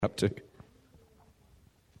Up to.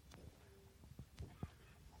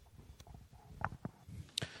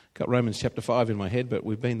 Got Romans chapter 5 in my head, but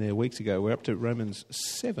we've been there weeks ago. We're up to Romans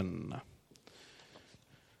 7.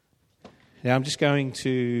 Now I'm just going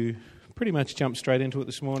to pretty much jump straight into it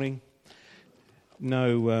this morning.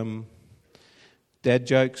 No dad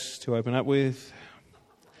jokes to open up with.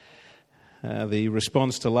 The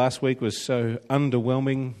response to last week was so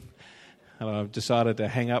underwhelming, I've decided to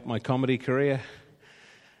hang up my comedy career.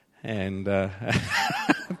 And, oh,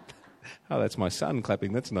 that's my son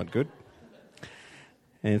clapping. That's not good.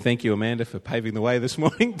 And thank you, Amanda, for paving the way this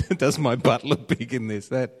morning. Does my butt look big in this?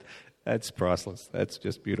 That's priceless. That's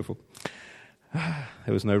just beautiful.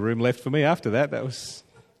 There was no room left for me after that. That was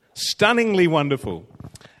stunningly wonderful.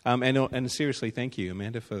 And seriously, thank you,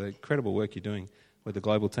 Amanda, for the incredible work you're doing with the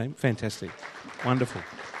global team. Fantastic. Wonderful.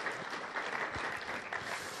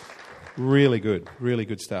 Really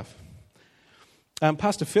good stuff.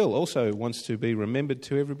 Pastor Phil also wants to be remembered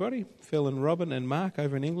to everybody. Phil and Robin and Mark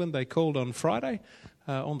over in England, they called on Friday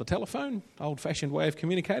on the telephone, old-fashioned way of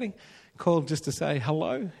communicating, called just to say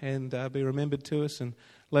hello and be remembered to us and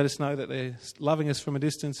let us know that they're loving us from a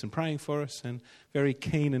distance and praying for us and very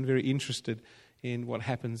keen and very interested in what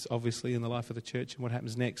happens, obviously, in the life of the church and what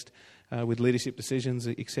happens next with leadership decisions,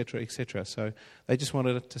 etc., etc. So they just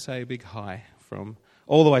wanted to say a big hi from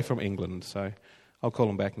all the way from England. So I'll call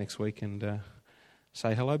them back next week and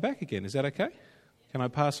say hello back again. Is that okay? Can I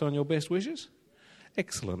pass on your best wishes?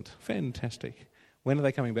 Excellent. Fantastic. When are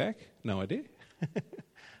they coming back? No idea.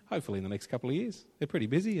 Hopefully in the next couple of years. They're pretty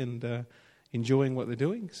busy and enjoying what they're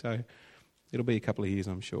doing, so it'll be a couple of years,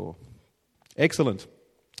 I'm sure. Excellent.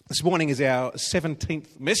 This morning is our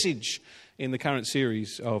 17th message in the current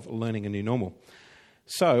series of Learning a New Normal.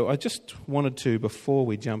 So I just wanted to, before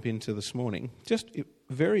we jump into this morning, just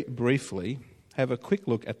very briefly have a quick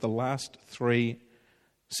look at the last three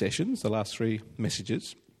sessions, the last three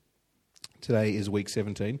messages. Today is week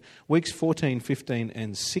 17. Weeks 14, 15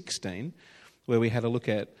 and 16, where we had a look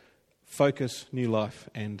at focus, new life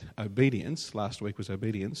and obedience. Last week was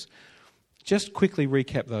obedience. Just quickly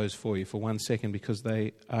recap those for you for 1 second because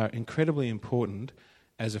they are incredibly important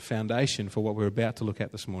as a foundation for what we're about to look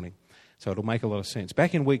at this morning. So it'll make a lot of sense.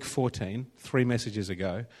 Back in week 14, 3 messages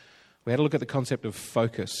ago, we had a look at the concept of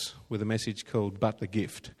focus with a message called But the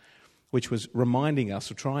Gift, which was reminding us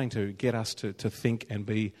or trying to get us to think and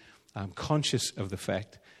be conscious of the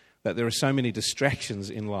fact that there are so many distractions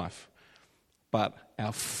in life. But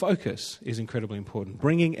our focus is incredibly important.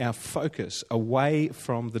 Bringing our focus away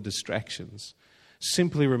from the distractions.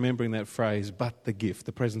 Simply remembering that phrase, but the gift,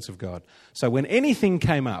 the presence of God. So when anything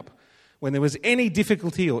came up, when there was any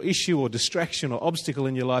difficulty or issue or distraction or obstacle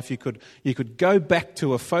in your life, you could go back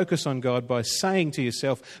to a focus on God by saying to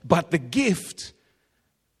yourself, but the gift,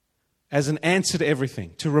 as an answer to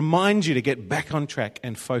everything, to remind you to get back on track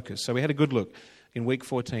and focus. So we had a good look in week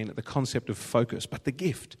 14 at the concept of focus, but the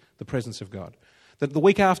gift, the presence of God. The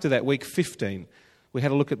week after that, week 15, we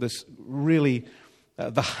had a look at this really,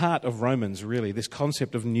 the heart of Romans really, this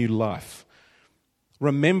concept of new life.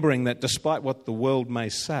 Remembering that despite what the world may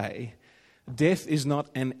say, death is not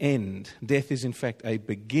an end. Death is in fact a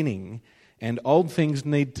beginning, and old things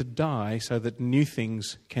need to die so that new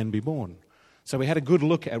things can be born. So we had a good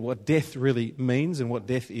look at what death really means and what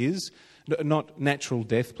death is. Not natural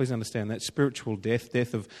death, please understand that. Spiritual death,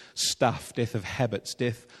 death of stuff, death of habits,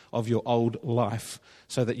 death of your old life,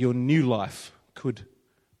 so that your new life could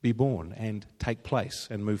be born and take place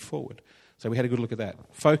and move forward. So we had a good look at that.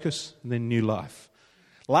 Focus and then new life.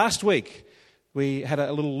 Last week, we had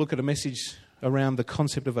a little look at a message around the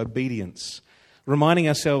concept of obedience, reminding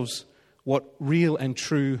ourselves what real and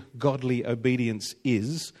true godly obedience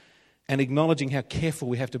is, and acknowledging how careful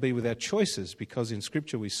we have to be with our choices, because in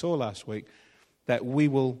Scripture we saw last week that we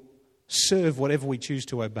will serve whatever we choose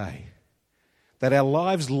to obey. That our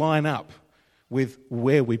lives line up with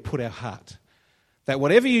where we put our heart. That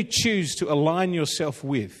whatever you choose to align yourself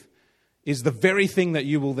with is the very thing that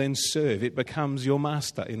you will then serve. It becomes your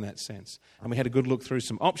master in that sense. And we had a good look through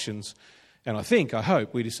some options, and I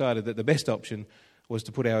hope, we decided that the best option was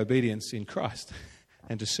to put our obedience in Christ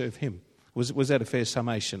and to serve Him. Was that a fair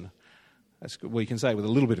summation? That's what you can say with a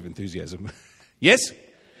little bit of enthusiasm. Yes?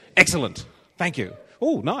 Excellent. Thank you.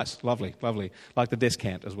 Oh, nice. Lovely. Like the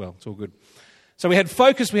descant as well. It's all good. So we had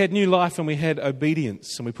focus, we had new life, and we had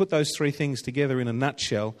obedience. And we put those three things together in a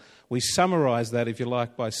nutshell. We summarise that, if you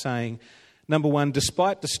like, by saying, number one,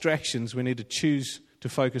 despite distractions, we need to choose to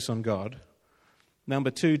focus on God. Number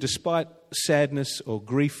two, despite sadness or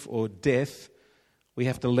grief or death, we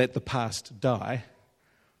have to let the past die.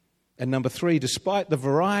 And number three, despite the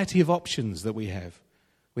variety of options that we have,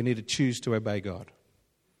 we need to choose to obey God.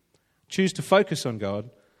 Choose to focus on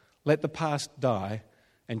God, let the past die,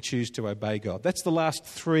 and choose to obey God. That's the last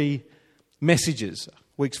 3 messages,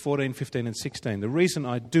 weeks 14, 15 and 16. The reason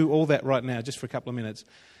I do all that right now, just for a couple of minutes,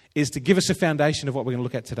 is to give us a foundation of what we're going to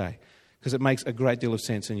look at today, because it makes a great deal of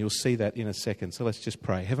sense, and you'll see that in a second. So let's just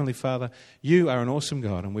pray. Heavenly Father, you are an awesome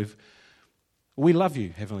God, and we love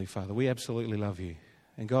you, Heavenly Father. We absolutely love you.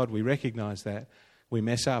 And God, we recognize that we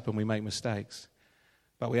mess up and we make mistakes,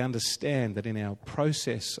 but we understand that in our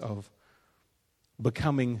process of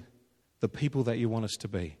becoming the people that you want us to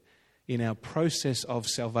be, in our process of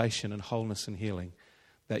salvation and wholeness and healing,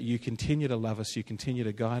 that you continue to love us, you continue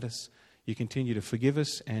to guide us, you continue to forgive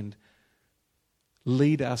us and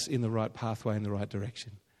lead us in the right pathway, in the right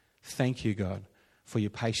direction. Thank you, God, for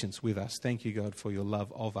your patience with us. Thank you, God, for your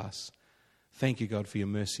love of us. Thank you, God, for your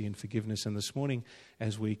mercy and forgiveness. And this morning,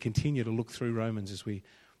 as we continue to look through Romans, as we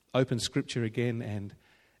open Scripture again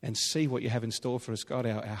and see what you have in store for us, God,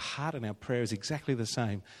 our heart and our prayer is exactly the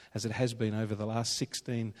same as it has been over the last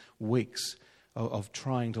 16 weeks of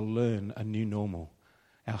trying to learn a new normal.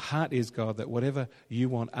 Our heart is, God, that whatever you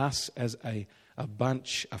want us as a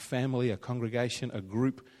bunch, a family, a congregation, a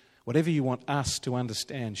group, whatever you want us to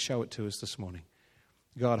understand, show it to us this morning.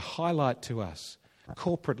 God, highlight to us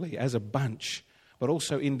corporately as a bunch, but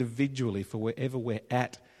also individually for wherever we're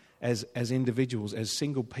at as individuals, as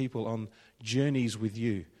single people on journeys with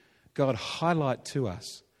you. God, highlight to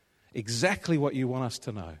us exactly what you want us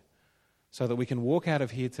to know so that we can walk out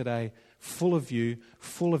of here today full of you,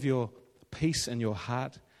 full of your peace and your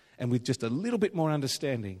heart, and with just a little bit more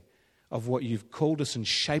understanding of what you've called us and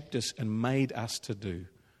shaped us and made us to do.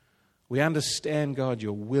 We understand, God,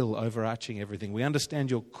 your will overarching everything. We understand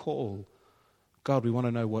your call. God, we want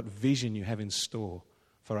to know what vision you have in store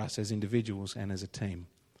for us as individuals and as a team.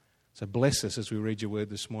 So bless us as we read your word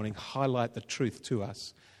this morning. Highlight the truth to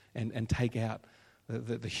us and take out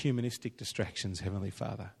the humanistic distractions, Heavenly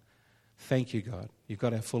Father. Thank you, God. You've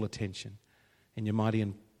got our full attention. In your mighty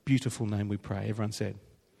and beautiful name we pray. Everyone said,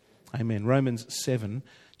 amen. Romans 7,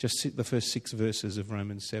 just the first 6 verses of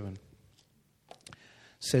Romans 7,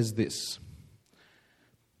 says this.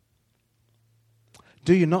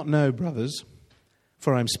 Do you not know, brothers,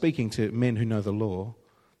 for I am speaking to men who know the law.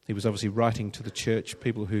 He was obviously writing to the church,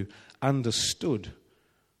 people who understood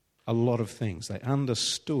a lot of things. They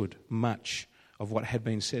understood much of what had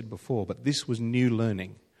been said before, but this was new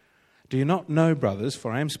learning. Do you not know, brothers,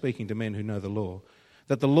 for I am speaking to men who know the law,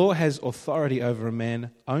 that the law has authority over a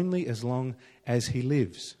man only as long as he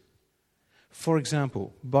lives? For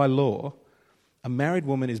example, by law, a married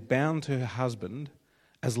woman is bound to her husband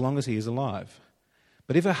as long as he is alive.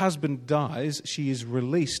 But if her husband dies, she is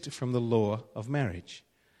released from the law of marriage.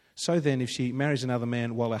 So then, if she marries another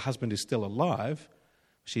man while her husband is still alive,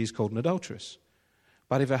 she is called an adulteress.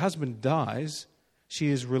 But if her husband dies, she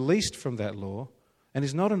is released from that law and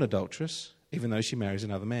is not an adulteress, even though she marries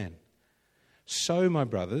another man. So, my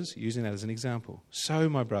brothers, using that as an example, so,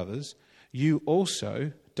 my brothers, you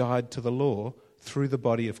also died to the law through the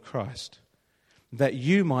body of Christ, that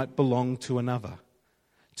you might belong to another,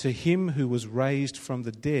 to him who was raised from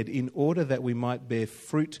the dead, in order that we might bear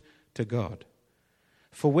fruit to God.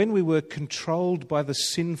 For when we were controlled by the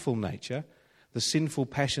sinful nature, the sinful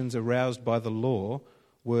passions aroused by the law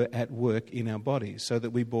were at work in our bodies, so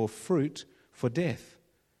that we bore fruit for death.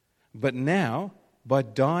 But now, by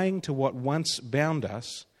dying to what once bound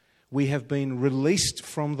us, we have been released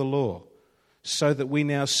from the law, so that we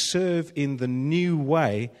now serve in the new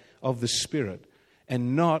way of the Spirit,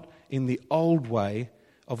 and not in the old way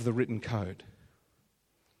of the written code.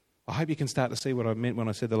 I hope you can start to see what I meant when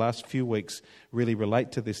I said the last few weeks really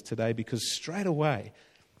relate to this today, because straight away,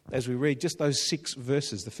 as we read just those 6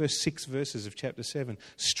 verses, the first 6 verses of chapter 7,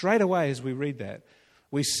 straight away as we read that,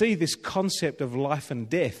 we see this concept of life and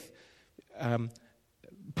death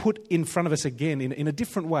put in front of us again in a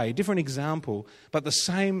different way, a different example, but the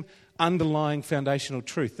same underlying foundational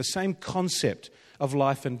truth, the same concept of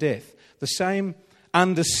life and death, the same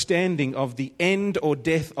understanding of the end or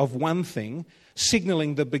death of one thing,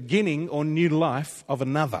 signalling the beginning or new life of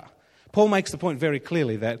another. Paul makes the point very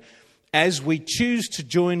clearly that as we choose to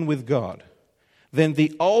join with God, then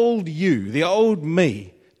the old you, the old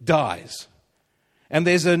me, dies. And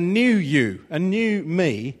there's a new you, a new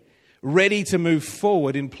me, ready to move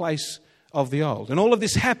forward in place of the old. And all of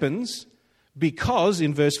this happens because,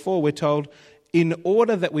 in verse 4, we're told, in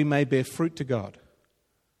order that we may bear fruit to God.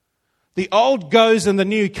 The old goes and the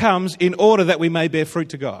new comes in order that we may bear fruit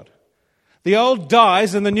to God. The old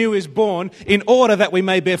dies and the new is born in order that we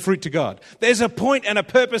may bear fruit to God. There's a point and a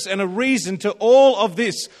purpose and a reason to all of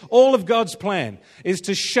this. All of God's plan is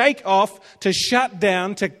to shake off, to shut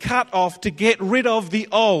down, to cut off, to get rid of the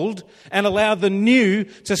old and allow the new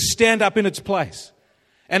to stand up in its place.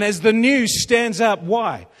 And as the new stands up,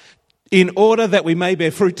 why? In order that we may bear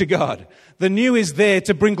fruit to God. The new is there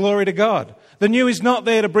to bring glory to God. The new is not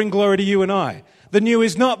there to bring glory to you and I. The new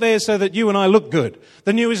is not there so that you and I look good.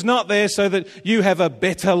 The new is not there so that you have a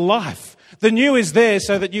better life. The new is there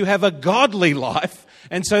so that you have a godly life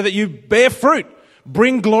and so that you bear fruit,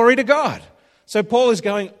 bring glory to God. So Paul is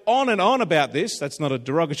going on and on about this. That's not a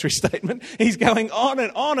derogatory statement. He's going on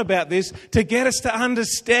and on about this to get us to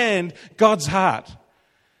understand God's heart.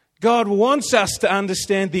 God wants us to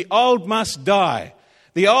understand the old must die.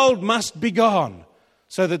 The old must be gone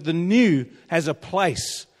so that the new has a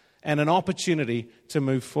place and an opportunity to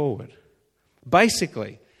move forward.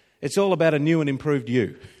 Basically, it's all about a new and improved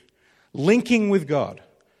you. Linking with God,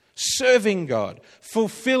 serving God,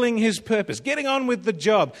 fulfilling His purpose, getting on with the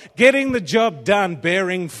job, getting the job done,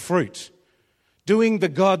 bearing fruit, doing the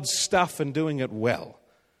God stuff and doing it well.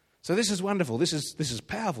 So this is wonderful, this is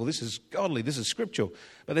powerful, this is godly, this is scriptural.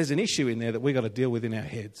 But there's an issue in there that we've got to deal with in our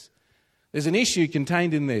heads. There's an issue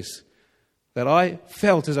contained in this that I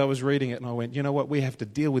felt as I was reading it, and I went, you know what, we have to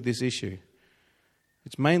deal with this issue.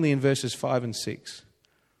 It's mainly in verses 5 and 6.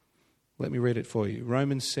 Let me read it for you.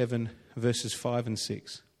 Romans 7, verses 5 and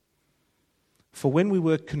 6. For when we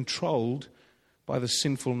were controlled by the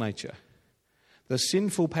sinful nature, the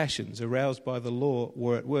sinful passions aroused by the law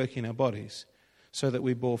were at work in our bodies, so that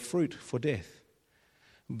we bore fruit for death.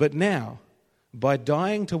 But now, by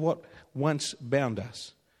dying to what once bound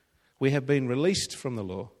us, we have been released from the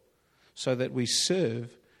law, so that we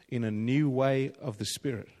serve in a new way of the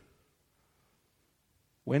Spirit.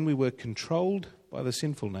 When we were controlled by the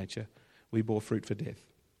sinful nature, we bore fruit for death.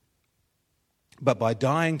 But by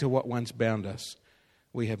dying to what once bound us,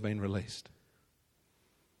 we have been released.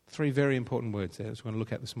 3 very important words there that we're going to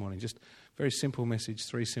look at this morning. Just very simple message,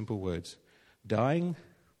 3 simple words. Dying,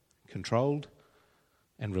 controlled,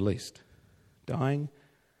 and released. Dying,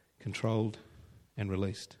 controlled, and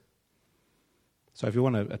released. So if you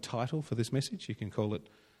want a title for this message, you can call it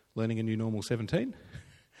Learning a New Normal 17,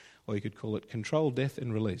 or you could call it Control, Death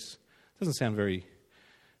and Release. Doesn't sound very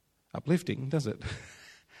uplifting, does it?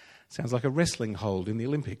 Sounds like a wrestling hold in the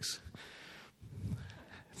Olympics.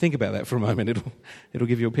 Think about that for a moment, it'll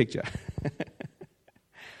give you a picture.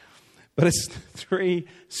 But it's 3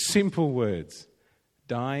 simple words.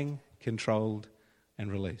 Dying, controlled,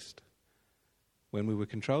 and released. When we were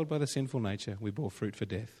controlled by the sinful nature, we bore fruit for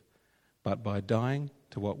death. But by dying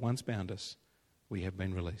to what once bound us, we have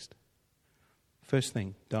been released. First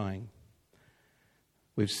thing, dying.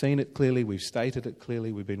 We've seen it clearly, we've stated it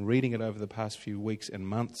clearly, we've been reading it over the past few weeks and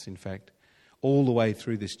months, in fact, all the way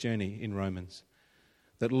through this journey in Romans,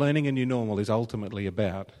 that learning a new normal is ultimately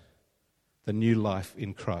about the new life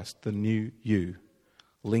in Christ, the new you,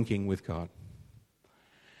 linking with God.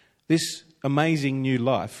 This amazing new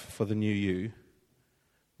life for the new you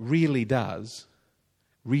really does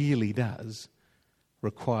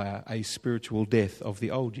require a spiritual death of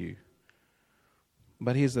the old you.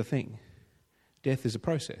 But here's the thing. Death is a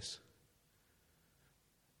process.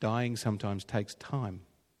 Dying sometimes takes time.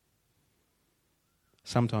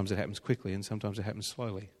 Sometimes it happens quickly and sometimes it happens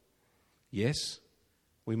slowly. Yes,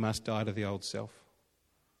 we must die to the old self.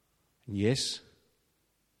 And yes,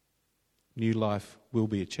 new life will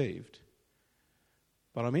be achieved.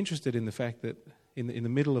 But I'm interested in the fact that in the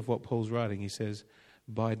middle of what Paul's writing, he says,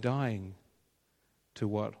 by dying to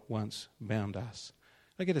what once bound us.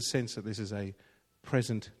 I get a sense that this is a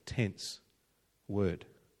present tense word.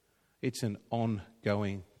 It's an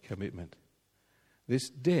ongoing commitment. This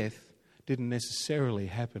death didn't necessarily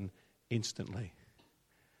happen instantly.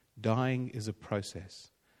 Dying is a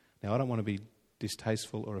process. Now, I don't want to be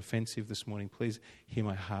distasteful or offensive this morning. Please hear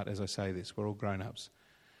my heart as I say this. We're all grown-ups.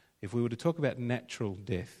 If we were to talk about natural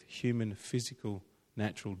death, human, physical,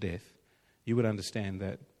 natural death, you would understand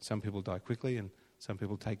that some people die quickly and some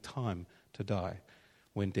people take time to die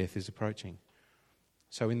when death is approaching.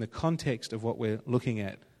 So in the context of what we're looking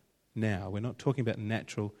at now, we're not talking about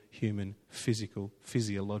natural, human, physical,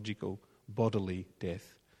 physiological, bodily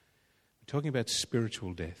death. We're talking about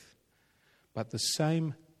spiritual death. But the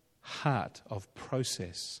same heart of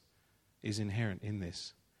process is inherent in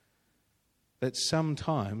this. That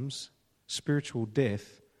sometimes spiritual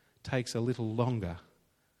death takes a little longer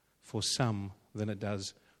for some than it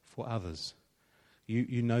does for others.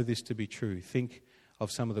 You know this to be true. Think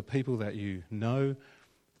of some of the people that you know.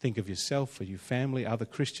 Think of yourself or your family, other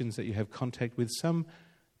Christians that you have contact with. Some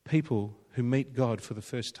people who meet God for the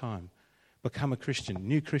first time, become a Christian,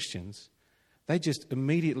 new Christians, they just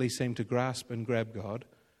immediately seem to grasp and grab God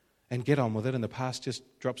and get on with it, and the past just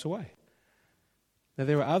drops away. Now,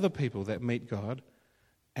 there are other people that meet God,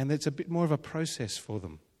 and it's a bit more of a process for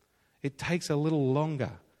them. It takes a little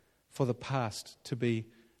longer for the past to be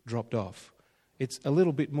dropped off. It's a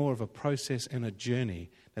little bit more of a process and a journey.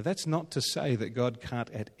 Now, that's not to say that God can't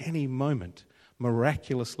at any moment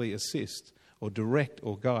miraculously assist or direct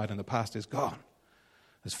or guide, and the past is gone,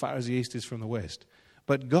 as far as the east is from the west.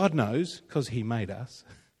 But God knows, because He made us,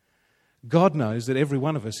 God knows that every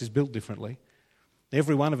one of us is built differently.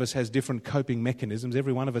 Every one of us has different coping mechanisms.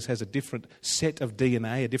 Every one of us has a different set of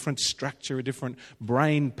DNA, a different structure, a different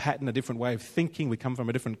brain pattern, a different way of thinking. We come from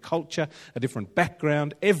a different culture, a different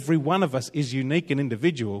background. Every one of us is unique and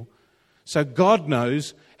individual. So God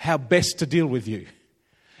knows how best to deal with you.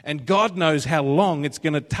 And God knows how long it's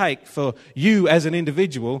going to take for you as an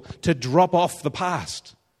individual to drop off the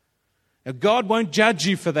past. Now, God won't judge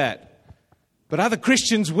you for that, but other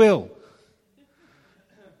Christians will.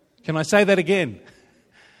 Can I say that again?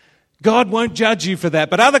 God won't judge you for that,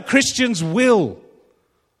 but other Christians will.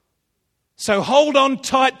 So hold on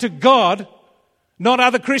tight to God, not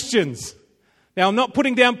other Christians. Now, I'm not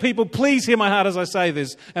putting down people. Please hear my heart as I say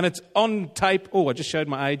this. And it's on tape. Oh, I just showed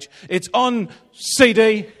my age. It's on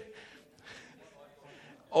CD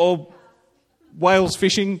or whales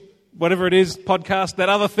fishing, whatever it is, podcast, that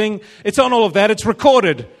other thing. It's on all of that. It's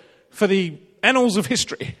recorded for the annals of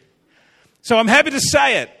history. So I'm happy to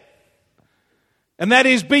say it. And that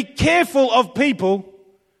is, be careful of people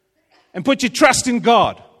and put your trust in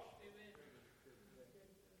God.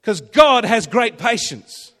 Because God has great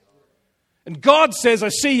patience. And God says, I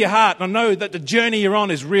see your heart and I know that the journey you're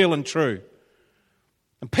on is real and true.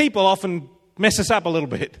 And people often mess us up a little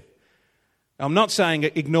bit. I'm not saying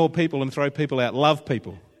ignore people and throw people out. Love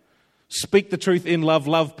people. Speak the truth in love.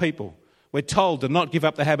 Love people. We're told to not give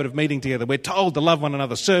up the habit of meeting together. We're told to love one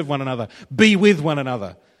another, serve one another, be with one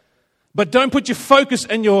another. But don't put your focus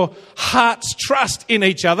and your heart's trust in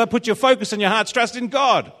each other. Put your focus and your heart's trust in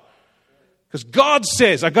God. Because God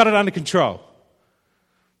says, I got it under control.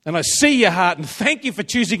 And I see your heart and thank you for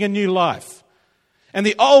choosing a new life. And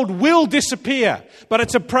the old will disappear, but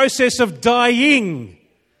it's a process of dying,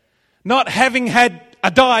 not having had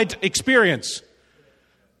a died experience.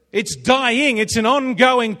 It's dying. It's an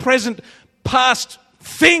ongoing, present, past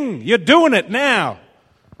thing. You're doing it now.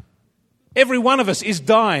 Every one of us is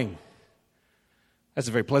dying. That's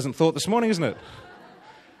a very pleasant thought this morning, isn't it?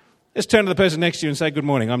 Just turn to the person next to you and say, good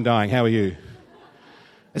morning, I'm dying, how are you?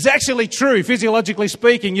 It's actually true, physiologically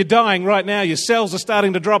speaking, you're dying right now, your cells are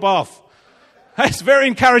starting to drop off. It's a very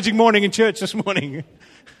encouraging morning in church this morning.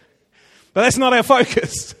 But that's not our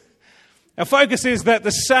focus. Our focus is that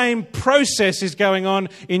the same process is going on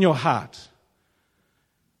in your heart.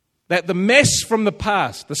 That the mess from the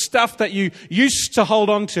past, the stuff that you used to hold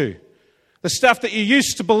on to, the stuff that you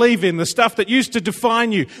used to believe in, the stuff that used to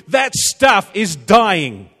define you, that stuff is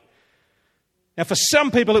dying. Now, for some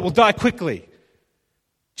people, it will die quickly.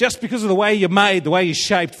 Just because of the way you're made, the way you're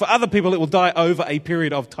shaped. For other people, it will die over a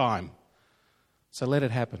period of time. So let it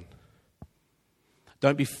happen.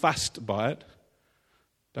 Don't be fussed by it.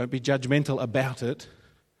 Don't be judgmental about it.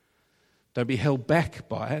 Don't be held back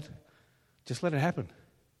by it. Just let it happen.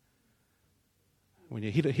 When you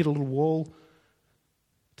hit a little wall,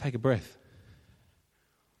 take a breath.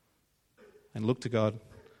 And look to God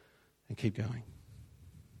and keep going.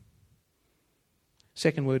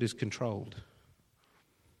 Second word is controlled.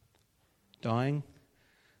 Dying.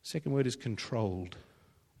 Second word is controlled.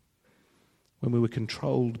 When we were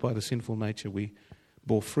controlled by the sinful nature, we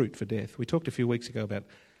bore fruit for death. We talked a few weeks ago about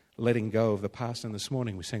letting go of the past, and this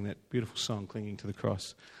morning we sang that beautiful song, Clinging to the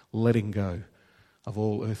Cross. Letting go of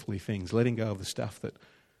all earthly things. Letting go of the stuff that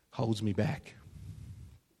holds me back.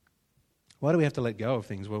 Why do we have to let go of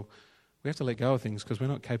things? Well, we have to let go of things because we're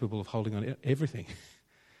not capable of holding on to everything.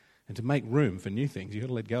 And to make room for new things, you've got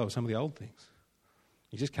to let go of some of the old things.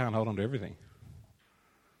 You just can't hold on to everything.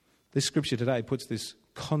 This scripture today puts this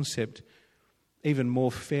concept even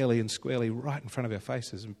more fairly and squarely right in front of our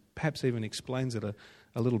faces, and perhaps even explains it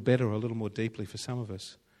a little better or a little more deeply for some of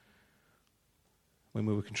us. When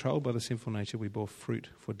we were controlled by the sinful nature, we bore fruit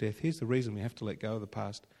for death. Here's the reason we have to let go of the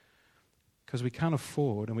past. Because we can't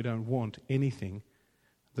afford and we don't want anything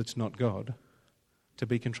that's not God to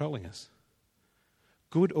be controlling us.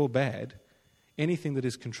 Good or bad, anything that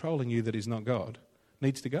is controlling you that is not God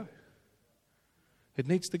needs to go. It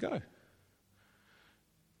needs to go.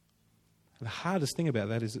 The hardest thing about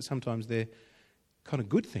that is that sometimes they're kind of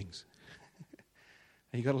good things.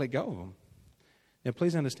 And you've got to let go of them. Now,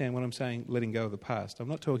 please understand when I'm saying letting go of the past, I'm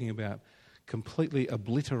not talking about completely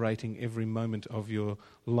obliterating every moment of your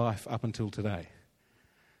life up until today.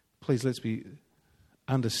 Please, let's be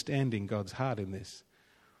understanding God's heart in this.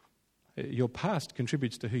 Your past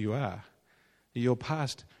contributes to who you are. Your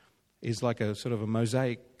past is like a sort of a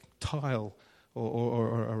mosaic tile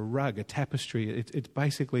or a rug, a tapestry. It's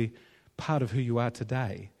basically part of who you are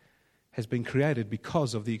today, has been created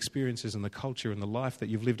because of the experiences and the culture and the life that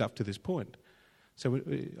you've lived up to this point. So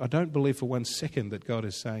I don't believe for 1 second that God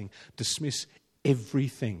is saying, dismiss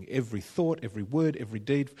everything, every thought, every word, every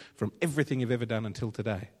deed from everything you've ever done until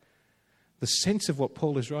today. The sense of what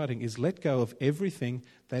Paul is writing is let go of everything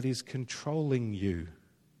that is controlling you.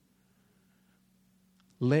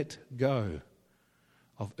 Let go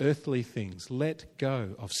of earthly things. Let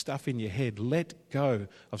go of stuff in your head. Let go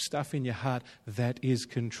of stuff in your heart that is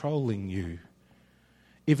controlling you.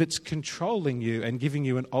 If it's controlling you and giving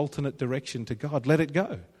you an alternate direction to God, let it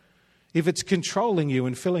go. If it's controlling you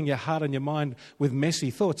and filling your heart and your mind with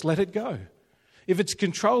messy thoughts, let it go. If it's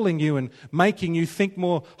controlling you and making you think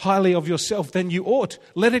more highly of yourself than you ought,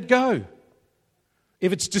 let it go.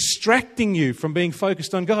 If it's distracting you from being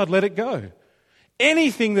focused on God, let it go.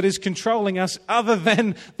 Anything that is controlling us other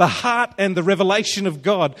than the heart and the revelation of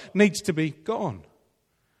God needs to be gone.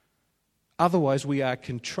 Otherwise, we are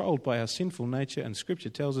controlled by our sinful nature, and Scripture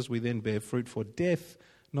tells us we then bear fruit for death,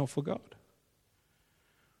 not for God.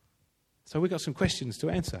 So we've got some questions to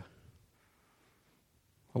answer.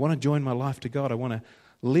 I want to join my life to God. I want to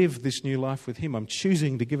live this new life with Him. I'm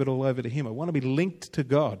choosing to give it all over to Him. I want to be linked to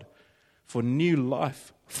God for new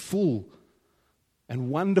life, full and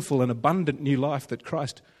wonderful and abundant new life that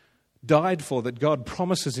Christ died for, that God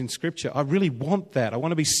promises in Scripture. I really want that. I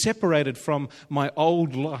want to be separated from my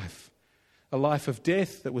old life. A life of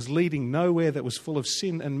death that was leading nowhere, that was full of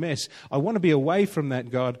sin and mess. I want to be away from that,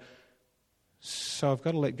 God. So I've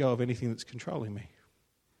got to let go of anything that's controlling me.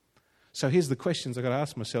 So here's the questions I've got to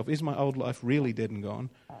ask myself. Is my old life really dead and gone?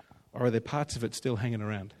 Or are there parts of it still hanging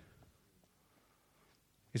around?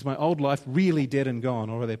 Is my old life really dead and gone?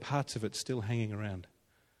 Or are there parts of it still hanging around?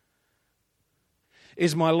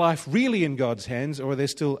 Is my life really in God's hands? Or are there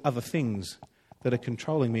still other things that are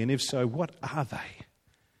controlling me? And if so, what are they?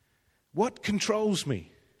 What controls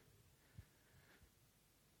me?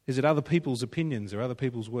 Is it other people's opinions or other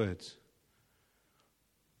people's words?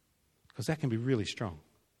 Because that can be really strong.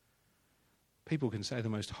 People can say the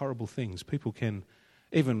most horrible things. People can,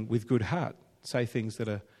 even with good heart, say things that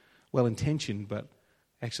are well-intentioned but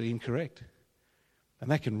actually incorrect.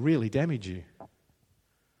 And that can really damage you.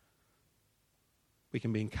 We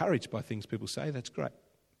can be encouraged by things people say. That's great.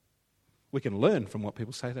 We can learn from what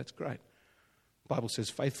people say. That's great. The Bible says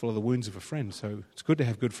faithful are the wounds of a friend, so it's good to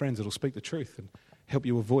have good friends that will speak the truth and help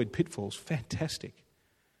you avoid pitfalls. Fantastic.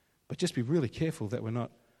 But just be really careful that we're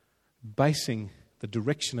not basing the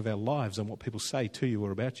direction of our lives on what people say to you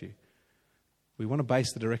or about you. We want to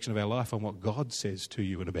base the direction of our life on what God says to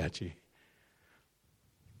you and about you.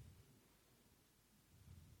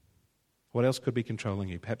 What else could be controlling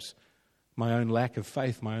you? Perhaps my own lack of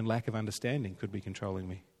faith, my own lack of understanding could be controlling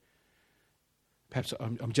me. Perhaps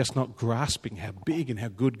I'm just not grasping how big and how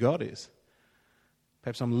good God is.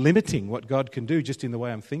 Perhaps I'm limiting what God can do just in the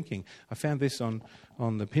way I'm thinking. I found this on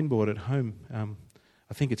the pinboard at home.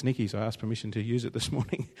 I think it's Nikki's. I asked permission to use it this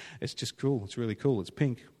morning. It's just cool. It's really cool. It's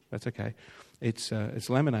pink. That's okay. It's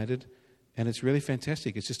laminated, and it's really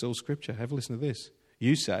fantastic. It's just all Scripture. Have a listen to this.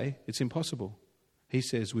 You say, it's impossible. He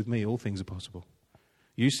says, with me all things are possible.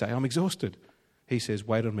 You say, I'm exhausted. He says,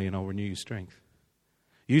 wait on me and I'll renew your strength.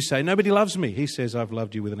 You say, nobody loves me. He says, I've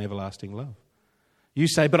loved you with an everlasting love. You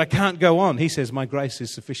say, but I can't go on. He says, my grace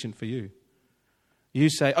is sufficient for you. You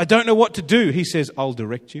say, I don't know what to do. He says, I'll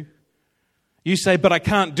direct you. You say, but I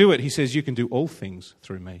can't do it. He says, you can do all things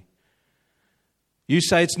through me. You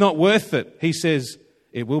say, it's not worth it. He says,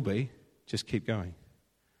 it will be. Just keep going.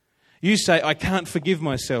 You say, I can't forgive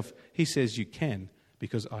myself. He says, you can,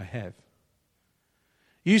 because I have.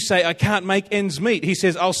 You say, I can't make ends meet. He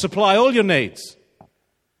says, I'll supply all your needs.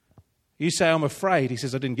 You say, I'm afraid. He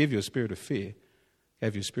says, I didn't give you a spirit of fear. I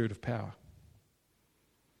gave you a spirit of power.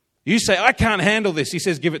 You say, I can't handle this. He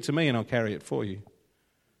says, give it to me and I'll carry it for you.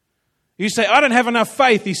 You say, I don't have enough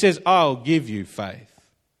faith. He says, I'll give you faith.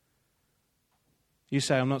 You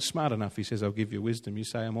say, I'm not smart enough. He says, I'll give you wisdom. You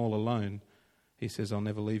say, I'm all alone. He says, I'll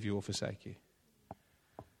never leave you or forsake you.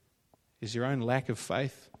 Is your own lack of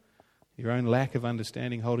faith, your own lack of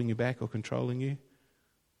understanding holding you back or controlling you?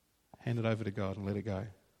 Hand it over to God and let it go.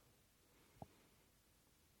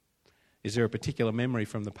 Is there a particular memory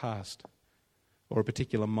from the past or a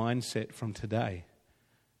particular mindset from today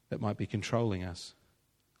that might be controlling us?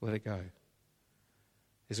 Let it go.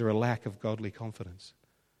 Is there a lack of godly confidence?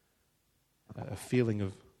 A feeling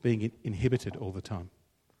of being inhibited all the time?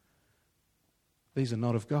 These are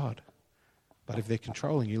not of God. But if they're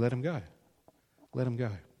controlling you, let them go. Let them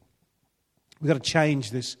go. We've got to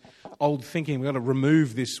change this old thinking. We've got to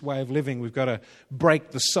remove this way of living. We've got to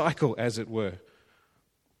break the cycle, as it were.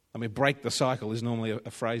 I mean, break the cycle is normally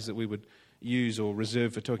a phrase that we would use or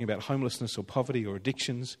reserve for talking about homelessness or poverty or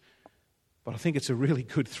addictions. But I think it's a really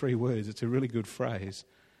good 3 words. It's a really good phrase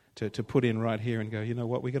to put in right here and go, you know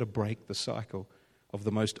what, we've got to break the cycle of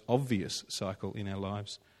the most obvious cycle in our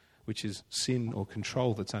lives, which is sin or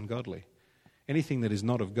control that's ungodly. Anything that is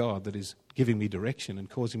not of God, that is giving me direction and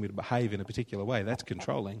causing me to behave in a particular way, that's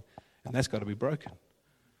controlling, and that's got to be broken.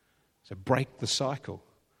 So break the cycle.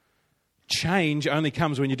 Change only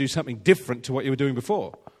comes when you do something different to what you were doing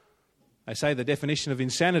before. They say the definition of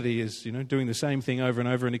insanity is, doing the same thing over and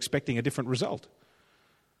over and expecting a different result.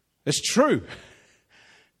 It's true.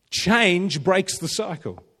 Change breaks the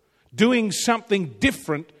cycle. Doing something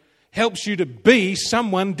different helps you to be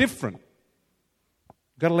someone different.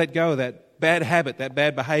 You've got to let go of that bad habit, that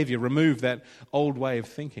bad behaviour, remove that old way of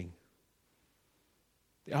thinking.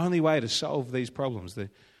 The only way to solve these problems, the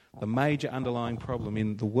major underlying problem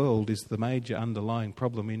in the world is the major underlying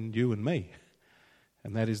problem in you and me.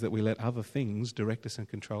 And that is that we let other things direct us and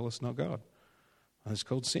control us, not God. And it's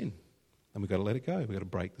called sin. And we've got to let it go. We've got to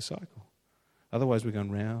break the cycle. Otherwise we're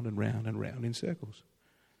going round and round and round in circles.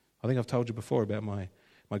 I think I've told you before about my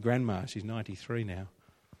grandma. She's 93 now.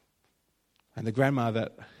 And the grandma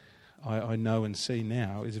that I know and see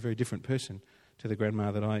now is a very different person to the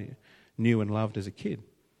grandma that I knew and loved as a kid,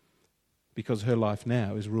 because her life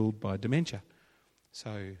now is ruled by dementia.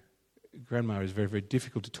 So grandma is very, very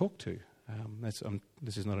difficult to talk to.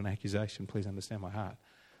 This is not an accusation, please understand my heart.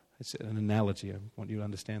 It's an analogy. I want you to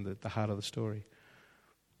understand the heart of the story.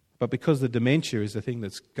 But because the dementia is the thing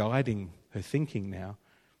that's guiding her thinking now,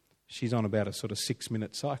 she's on about a sort of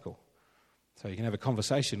 6-minute cycle. So you can have a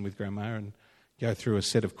conversation with grandma and go through a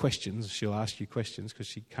set of questions. She'll ask you questions because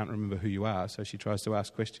she can't remember who you are, so she tries to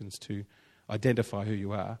ask questions to identify who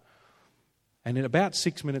you are. And in about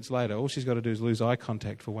 6 minutes later, all she's got to do is lose eye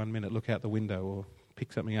contact for 1 minute, look out the window or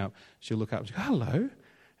pick something up. She'll look up and she'll go, hello,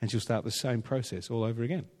 and she'll start the same process all over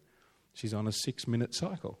again. She's on a 6-minute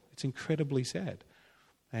cycle. It's incredibly sad.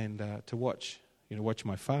 And to watch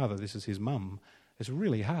my father, this is his mum, it's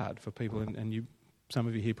really hard for people, and you, some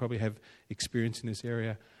of you here probably have experience in this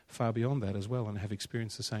area far beyond that as well and have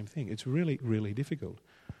experienced the same thing. It's really, really difficult.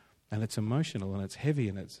 And it's emotional and it's heavy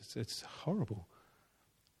and it's horrible.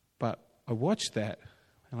 But I watch that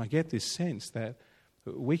and I get this sense that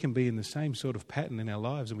we can be in the same sort of pattern in our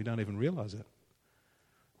lives and we don't even realise it.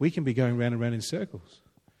 We can be going round and round in circles.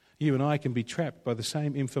 You and I can be trapped by the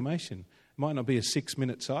same information. It might not be a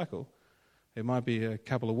 6-minute cycle. It might be a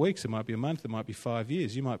couple of weeks, it might be a month, it might be 5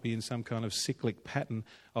 years. You might be in some kind of cyclic pattern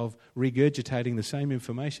of regurgitating the same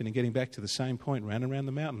information and getting back to the same point, round and round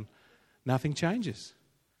the mountain. Nothing changes.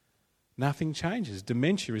 Nothing changes.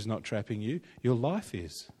 Dementia is not trapping you, your life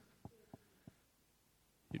is.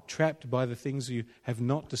 You're trapped by the things you have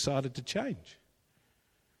not decided to change.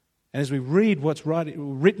 And as we read what's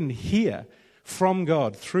written here from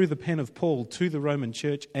God through the pen of Paul to the Roman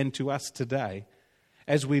church and to us today,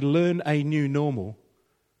 as we learn a new normal,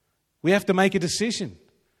 we have to make a decision.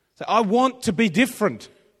 So I want to be different.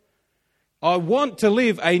 I want to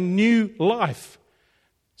live a new life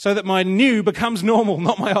so that my new becomes normal,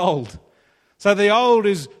 not my old. So the old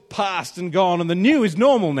is past and gone and the new is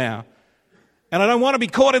normal now. And I don't want to be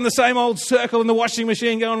caught in the same old circle in the washing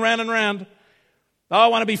machine going round and round. I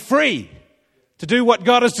want to be free to do what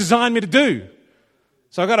God has designed me to do.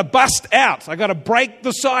 So I've got to bust out. I've got to break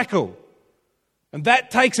the cycle. And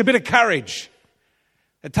that takes a bit of courage.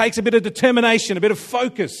 It takes a bit of determination, a bit of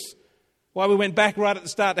focus. Why we went back right at the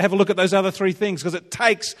start to have a look at those other 3 things, because it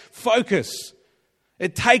takes focus.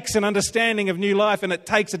 It takes an understanding of new life, and it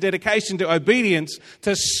takes a dedication to obedience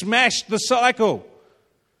to smash the cycle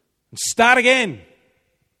and start again.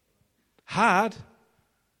 Hard,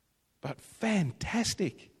 but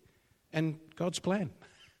fantastic. And God's plan.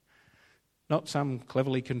 Not some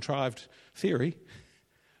cleverly contrived theory.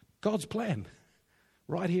 God's plan.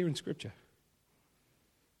 Right here in Scripture.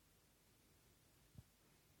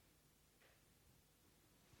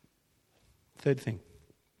 Third thing.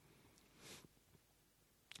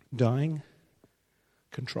 Dying,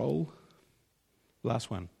 control.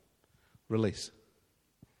 Last one. Release.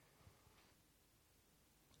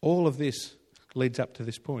 All of this leads up to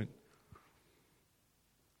this point.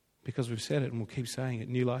 Because we've said it and we'll keep saying it.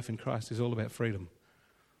 New life in Christ is all about freedom.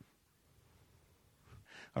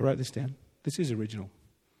 I wrote this down. This is original.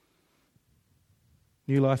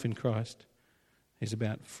 New life in Christ is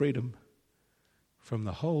about freedom from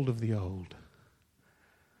the hold of the old.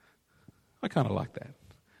 I kind of like that.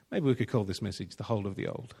 Maybe we could call this message the hold of the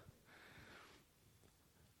old.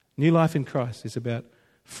 New life in Christ is about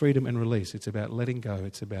freedom and release. It's about letting go.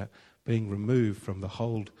 It's about being removed from the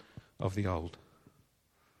hold of the old.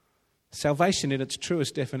 Salvation in its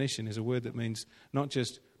truest definition is a word that means not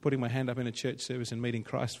just putting my hand up in a church service and meeting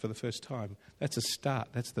Christ for the first time. That's a start.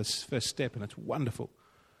 That's the first step, and it's wonderful.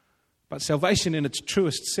 But salvation in its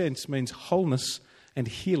truest sense means wholeness and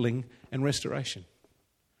healing and restoration.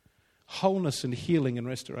 Wholeness and healing and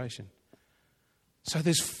restoration. So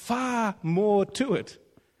there's far more to it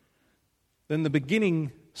than the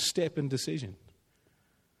beginning step and decision.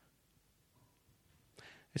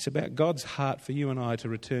 It's about God's heart for you and I to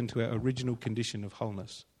return to our original condition of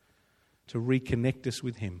wholeness, to reconnect us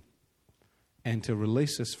with Him, and to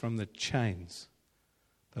release us from the chains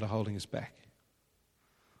that are holding us back.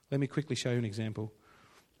 Let me quickly show you an example.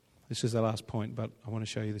 This is the last point, but I want to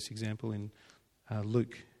show you this example in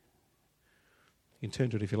Luke. You can turn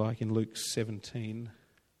to it if you like, in Luke 17.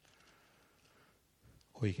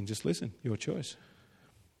 Or you can just listen, your choice.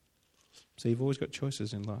 So you've always got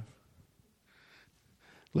choices in life.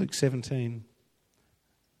 Luke 17,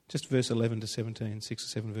 just verse 11 to 17, 6 or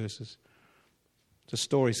 7 verses. It's a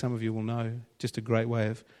story some of you will know, just a great way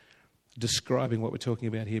of describing what we're talking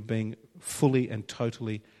about here, being fully and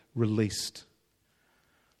totally released.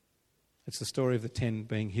 It's the story of the 10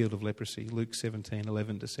 being healed of leprosy, Luke 17,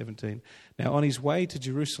 11 to 17. Now, on his way to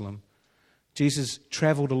Jerusalem, Jesus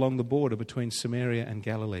travelled along the border between Samaria and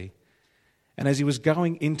Galilee. And as he was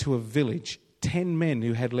going into a village, 10 men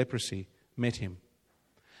who had leprosy met him.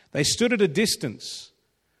 They stood at a distance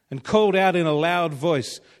and called out in a loud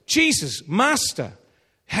voice, "Jesus, Master,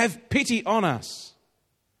 have pity on us."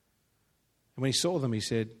 And when he saw them, he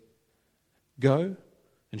said, "Go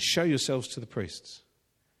and show yourselves to the priests."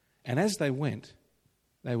 And as they went,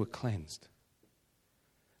 they were cleansed.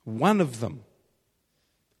 One of them,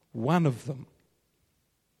 when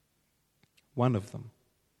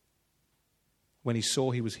he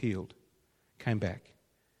saw he was healed, came back,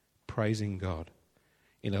 praising God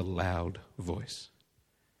in a loud voice.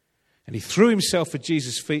 And he threw himself at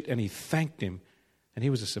Jesus' feet and he thanked him. And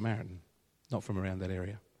he was a Samaritan, not from around that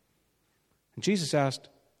area. And Jesus asked,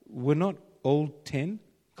 "Were not all 10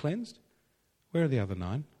 cleansed? Where are the other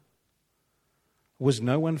 9? Was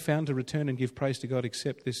no one found to return and give praise to God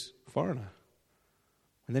except this foreigner?"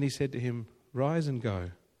 And then he said to him, "Rise and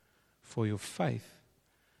go, for your faith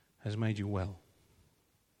has made you well."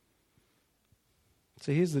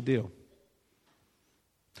 So here's the deal.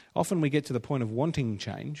 Often we get to the point of wanting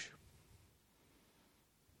change,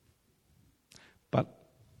 but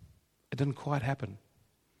it didn't quite happen.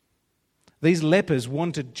 These lepers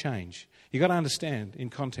wanted change. You've got to understand, in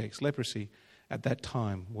context, leprosy at that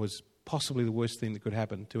time was possibly the worst thing that could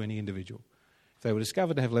happen to any individual. If they were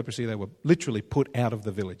discovered to have leprosy, they were literally put out of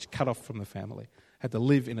the village, cut off from the family, had to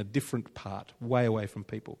live in a different part, way away from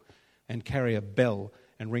people, and carry a bell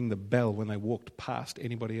and ring the bell when they walked past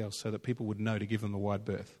anybody else so that people would know to give them the wide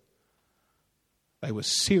berth. They were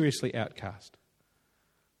seriously outcast.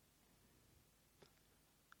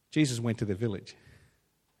 Jesus went to their village.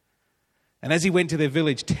 And as he went to their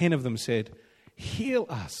village, 10 of them said, "Heal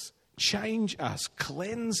us, change us,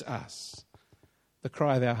 cleanse us." The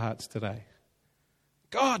cry of our hearts today.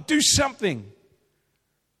 God, do something.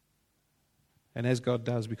 And as God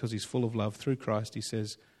does, because he's full of love through Christ, he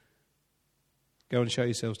says, "Go and show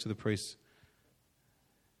yourselves to the priests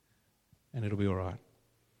and it'll be all right."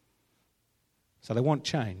 So they want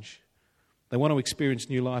change. They want to experience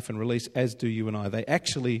new life and release, as do you and I. They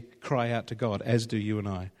actually cry out to God, as do you and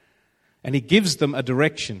I. And he gives them a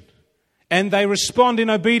direction. And they respond in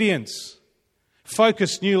obedience.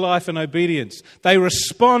 Focus, new life and obedience. They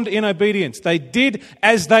respond in obedience. They did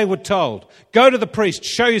as they were told. Go to the priest,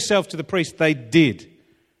 show yourself to the priest. They did.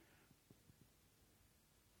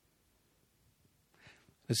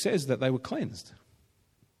 It says that they were cleansed.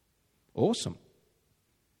 Awesome.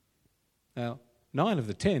 Now, 9 of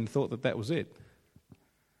the 10 thought that that was it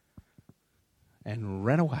and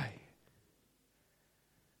ran away.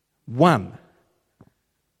 1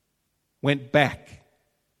 went back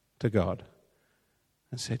to God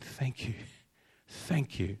and said, "Thank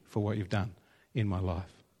you for what you've done in my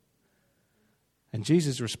life." And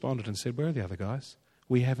Jesus responded and said, "Where are the other guys?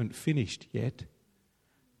 We haven't finished yet.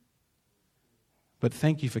 But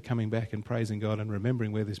thank you for coming back and praising God and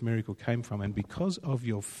remembering where this miracle came from. And because of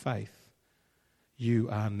your faith, you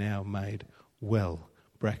are now made well,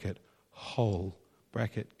 bracket, whole,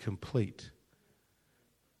 bracket, complete."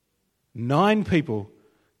 9 people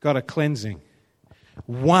got a cleansing.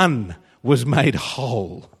 one was made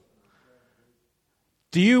whole.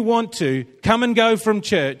 Do you want to come and go from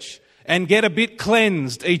church and get a bit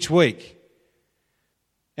cleansed each week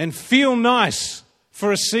and feel nice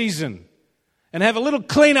for a season and have a little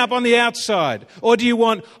clean up on the outside? Or do you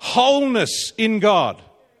want wholeness in God?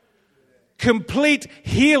 Complete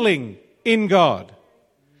healing in God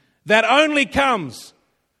that only comes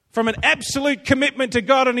from an absolute commitment to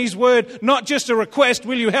God and His Word, not just a request,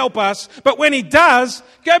 will you help us? But when He does,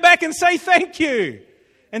 go back and say thank you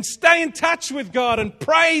and stay in touch with God and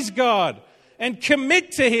praise God and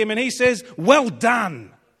commit to Him. And He says, well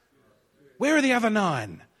done. Where are the other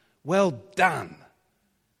 9? Well done.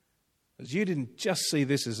 Because you didn't just see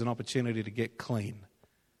this as an opportunity to get clean.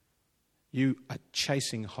 You are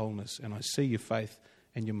chasing wholeness, and I see your faith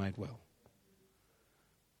and you're made well.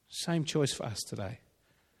 Same choice for us today.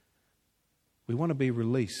 We want to be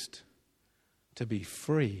released to be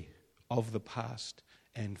free of the past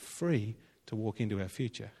and free to walk into our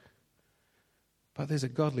future. But there's a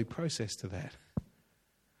godly process to that.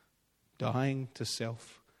 Dying to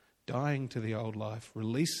self, dying to the old life,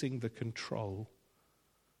 releasing the control,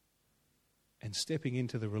 and stepping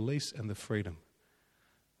into the release and the freedom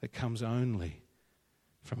that comes only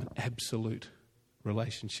from an absolute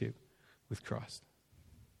relationship with Christ.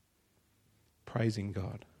 Praising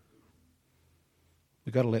God.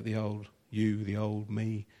 We've got to let the old you, the old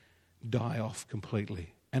me, die off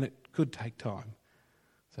completely. And it could take time.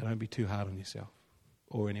 So don't be too hard on yourself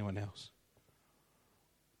or anyone else.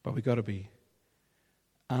 But we've got to be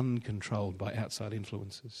uncontrolled by outside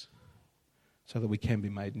influences so that we can be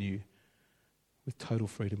made new with total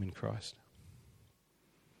freedom in Christ.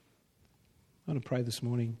 I want to pray this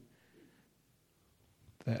morning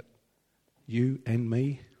that you and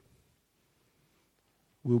me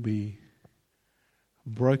will be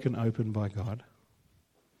broken open by God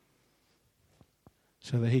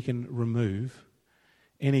so that He can remove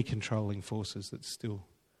any controlling forces that's still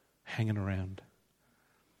hanging around,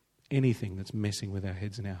 anything that's messing with our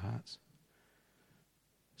heads and our hearts.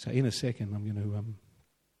 So in a second, I'm going to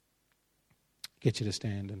get you to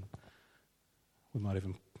stand, and we might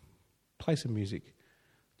even play some music.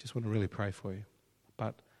 Just want to really pray for you.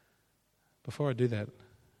 But before I do that,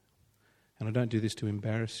 and I don't do this to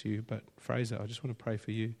embarrass you, but Fraser, I just want to pray for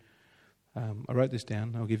you. I wrote this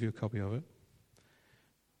down. I'll give you a copy of it.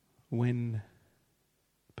 When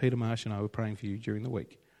Peter Marsh and I were praying for you during the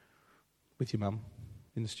week with your mum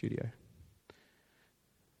in the studio.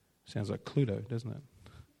 Sounds like Cluedo, doesn't it?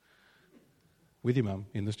 With your mum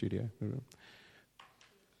in the studio.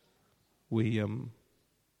 He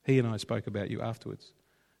and I spoke about you afterwards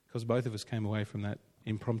because both of us came away from that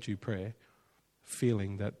impromptu prayer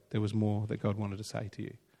feeling that there was more that God wanted to say to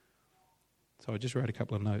you. So I just wrote a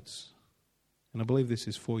couple of notes, and I believe this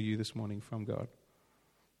is for you this morning from God.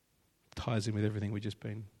 Ties in with everything we've just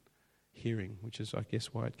been hearing, which is, I guess,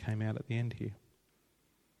 why it came out at the end here.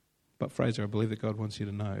 But Fraser, I believe that God wants you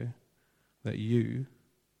to know that you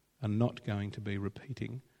are not going to be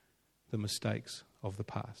repeating the mistakes of the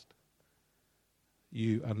past.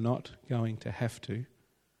 You are not going to have to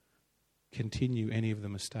continue any of the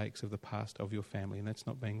mistakes of the past of your family. And that's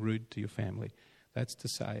not being rude to your family. That's to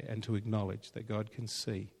say and to acknowledge that God can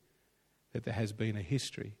see that there has been a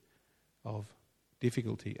history of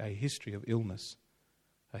difficulty, a history of illness,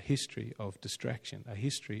 a history of distraction, a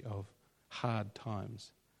history of hard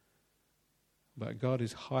times. But God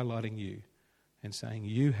is highlighting you and saying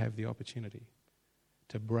you have the opportunity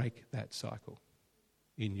to break that cycle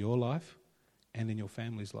in your life and in your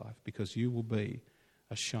family's life, because you will be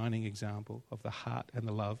a shining example of the heart and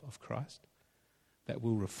the love of Christ that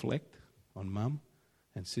will reflect on mum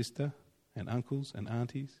and sister and uncles and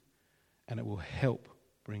aunties, and it will help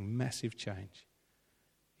bring massive change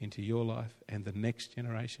into your life and the next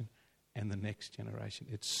generation and the next generation.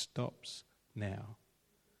 It stops now.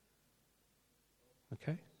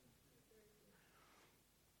 Okay?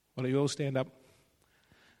 Why don't you all stand up?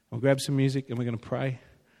 We'll grab some music and we're going to pray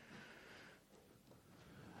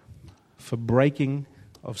for breaking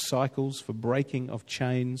of cycles, for breaking of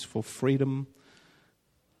chains, for freedom.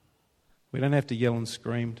 We don't have to yell and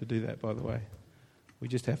scream to do that, by the way. We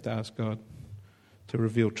just have to ask God to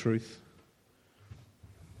reveal truth.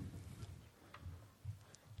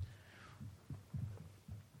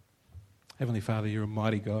 Heavenly Father, you're a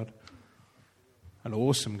mighty God, an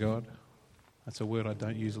awesome God. That's a word I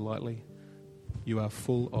don't use lightly. You are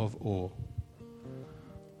full of awe.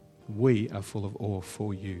 We are full of awe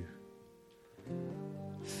for you.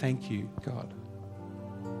 Thank you, God,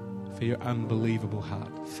 for your unbelievable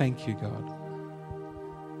heart. Thank you, God,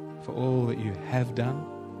 for all that you have done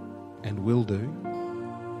and will do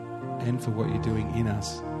and for what you're doing in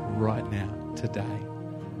us right now, today.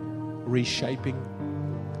 Reshaping,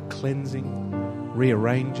 cleansing,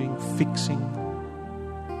 rearranging, fixing,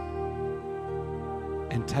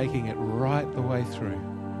 and taking it right the way through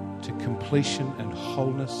to completion and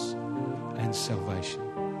wholeness and salvation.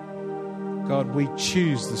 God, we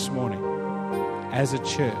choose this morning as a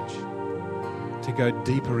church to go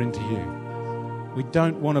deeper into you. We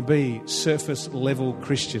don't want to be surface level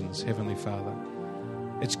Christians, Heavenly Father.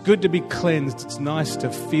 It's good to be cleansed. It's nice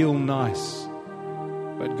to feel nice.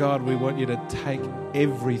 But God, we want you to take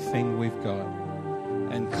everything we've got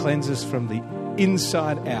and cleanse us from the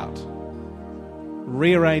inside out.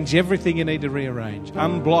 Rearrange everything you need to rearrange.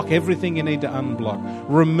 Unblock everything you need to unblock.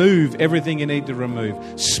 Remove everything you need to remove.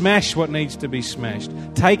 Smash what needs to be smashed.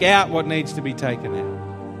 Take out what needs to be taken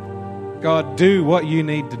out. God, do what you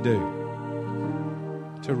need to do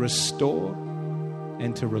to restore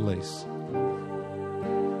and to release.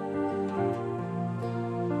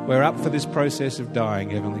 We're up for this process of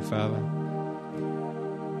dying, Heavenly Father.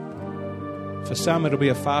 For some, it'll be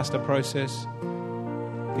a faster process.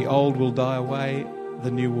 The old will die away,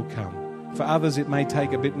 the new will come. For others, it may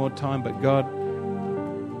take a bit more time, but God,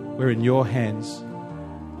 we're in your hands.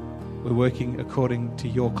 We're working according to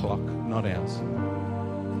your clock, not ours.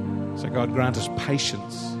 So God, grant us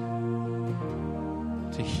patience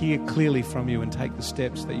to hear clearly from you and take the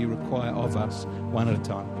steps that you require of us one at a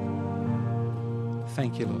time.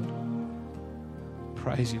 Thank you, Lord.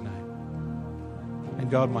 Praise your name. And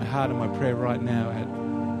God, my heart and my prayer right now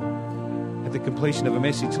at the completion of a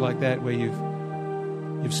message like that where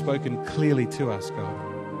you've spoken clearly to us, God,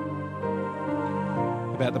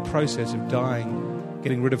 about the process of dying,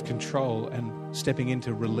 getting rid of control and stepping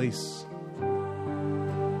into release.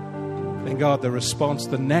 Then God, the response,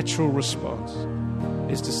 the natural response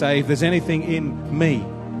is to say, if there's anything in me,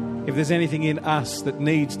 if there's anything in us that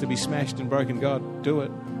needs to be smashed and broken, God, do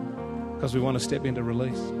it, because we want to step into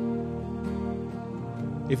release.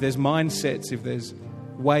 If there's mindsets, if there's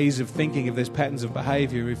ways of thinking, if there's patterns of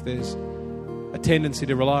behavior, if there's a tendency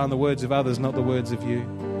to rely on the words of others, not the words of you,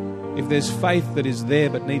 if there's faith that is there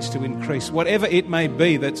but needs to increase, whatever it may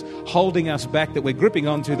be that's holding us back, that we're gripping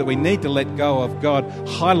onto, that we need to let go of, God,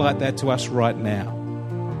 highlight that to us right now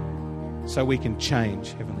so we can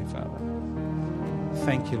change, Heavenly Father.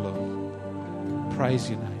 Thank you, Lord. Praise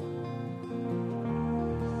your name.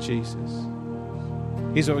 Jesus.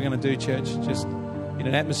 Here's what we're going to do, church. Just in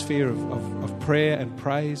an atmosphere of prayer and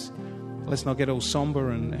praise, let's not get all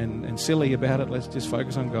somber and silly about it. Let's just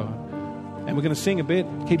focus on God. And we're going to sing a bit,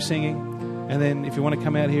 keep singing. And then if you want to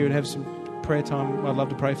come out here and have some prayer time, I'd love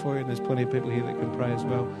to pray for you. And there's plenty of people here that can pray as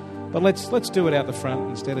well. But let's do it out the front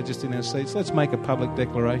instead of just in our seats. Let's make a public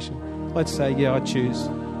declaration. Let's say, yeah, I choose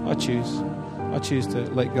to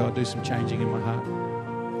let God do some changing in my heart.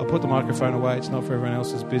 I'll put the microphone away. It's not for everyone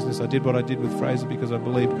else's business. I did what I did with Fraser because I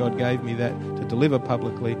believe God gave me that to deliver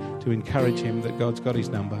publicly, to encourage him that God's got his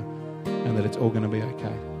number and that it's all going to be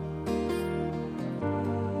okay.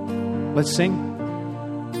 Let's sing.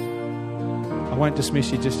 I won't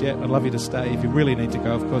dismiss you just yet. I'd love you to stay. If you really need to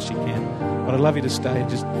go, of course you can. But I'd love you to stay and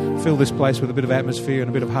just fill this place with a bit of atmosphere and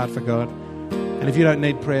a bit of heart for God. And if you don't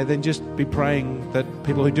need prayer, then just be praying that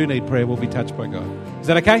people who do need prayer will be touched by God. Is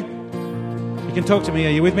that okay? You can talk to me. Are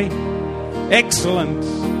you with me? Excellent.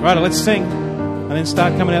 Right, let's sing. And then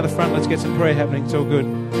start coming out the front. Let's get some prayer happening. It's all good.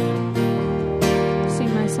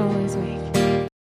 Sing My Soul Is Weak.